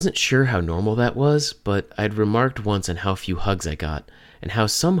Wasn't sure how normal that was, but I'd remarked once on how few hugs I got, and how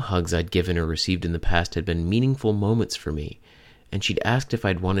some hugs I'd given or received in the past had been meaningful moments for me, and she'd asked if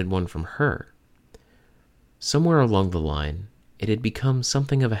I'd wanted one from her. Somewhere along the line, it had become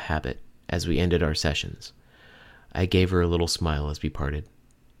something of a habit as we ended our sessions. I gave her a little smile as we parted.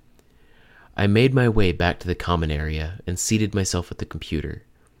 I made my way back to the common area and seated myself at the computer.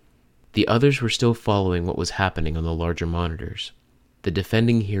 The others were still following what was happening on the larger monitors. The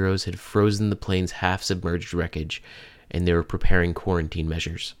defending heroes had frozen the plane's half-submerged wreckage, and they were preparing quarantine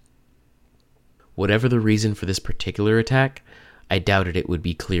measures. Whatever the reason for this particular attack, I doubted it would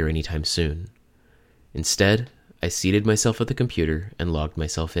be clear anytime soon. Instead, I seated myself at the computer and logged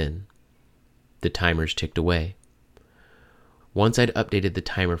myself in. The timers ticked away. Once I'd updated the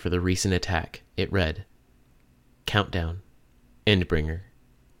timer for the recent attack, it read, Countdown, Endbringer.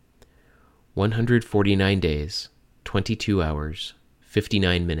 149 days, 22 hours,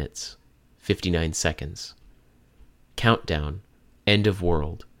 59 minutes, 59 seconds. Countdown, End of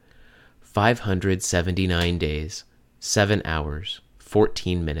World. 579 days, 7 hours,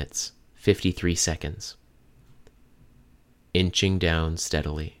 14 minutes, 53 seconds. Inching down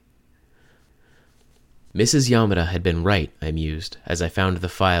steadily. Mrs. Yamada had been right, I mused, as I found the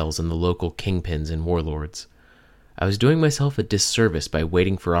files on the local kingpins and warlords. I was doing myself a disservice by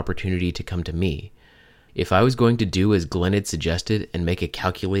waiting for opportunity to come to me. If I was going to do as Glenn had suggested and make a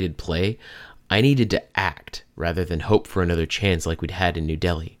calculated play, I needed to act rather than hope for another chance like we'd had in New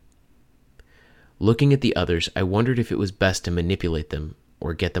Delhi. Looking at the others, I wondered if it was best to manipulate them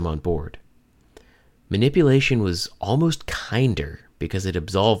or get them on board. Manipulation was almost kinder because it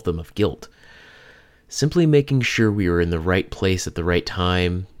absolved them of guilt. Simply making sure we were in the right place at the right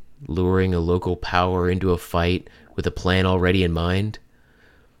time, luring a local power into a fight with a plan already in mind?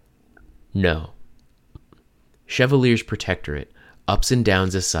 No. Chevalier's Protectorate, ups and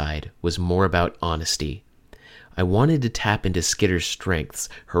downs aside, was more about honesty. I wanted to tap into Skitter's strengths,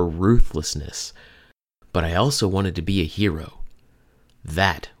 her ruthlessness, but I also wanted to be a hero.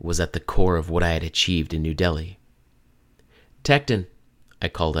 That was at the core of what I had achieved in New Delhi. Tecton, I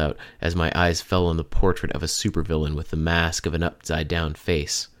called out as my eyes fell on the portrait of a supervillain with the mask of an upside-down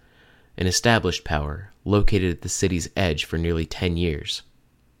face, an established power located at the city's edge for nearly 10 years.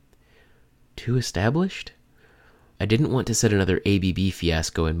 Too established? I didn't want to set another ABB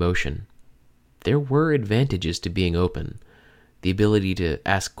fiasco in motion. There were advantages to being open, the ability to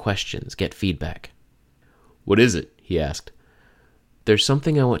ask questions, get feedback. "What is it?" he asked. "There's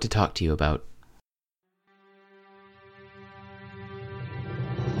something I want to talk to you about."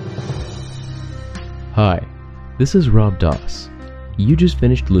 Hi, this is Rob Doss. You just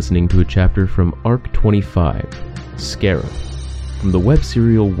finished listening to a chapter from Arc 25, Scarab, from the web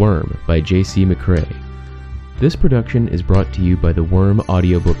serial Worm by J.C. McCrae. This production is brought to you by the Worm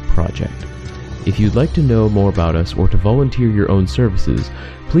Audiobook Project. If you'd like to know more about us or to volunteer your own services,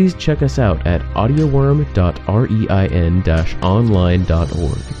 please check us out at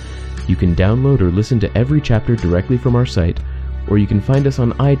audioworm.rein-online.org. You can download or listen to every chapter directly from our site, or you can find us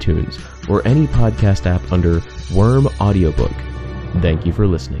on iTunes or any podcast app under Worm Audiobook. Thank you for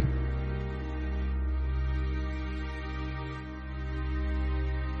listening.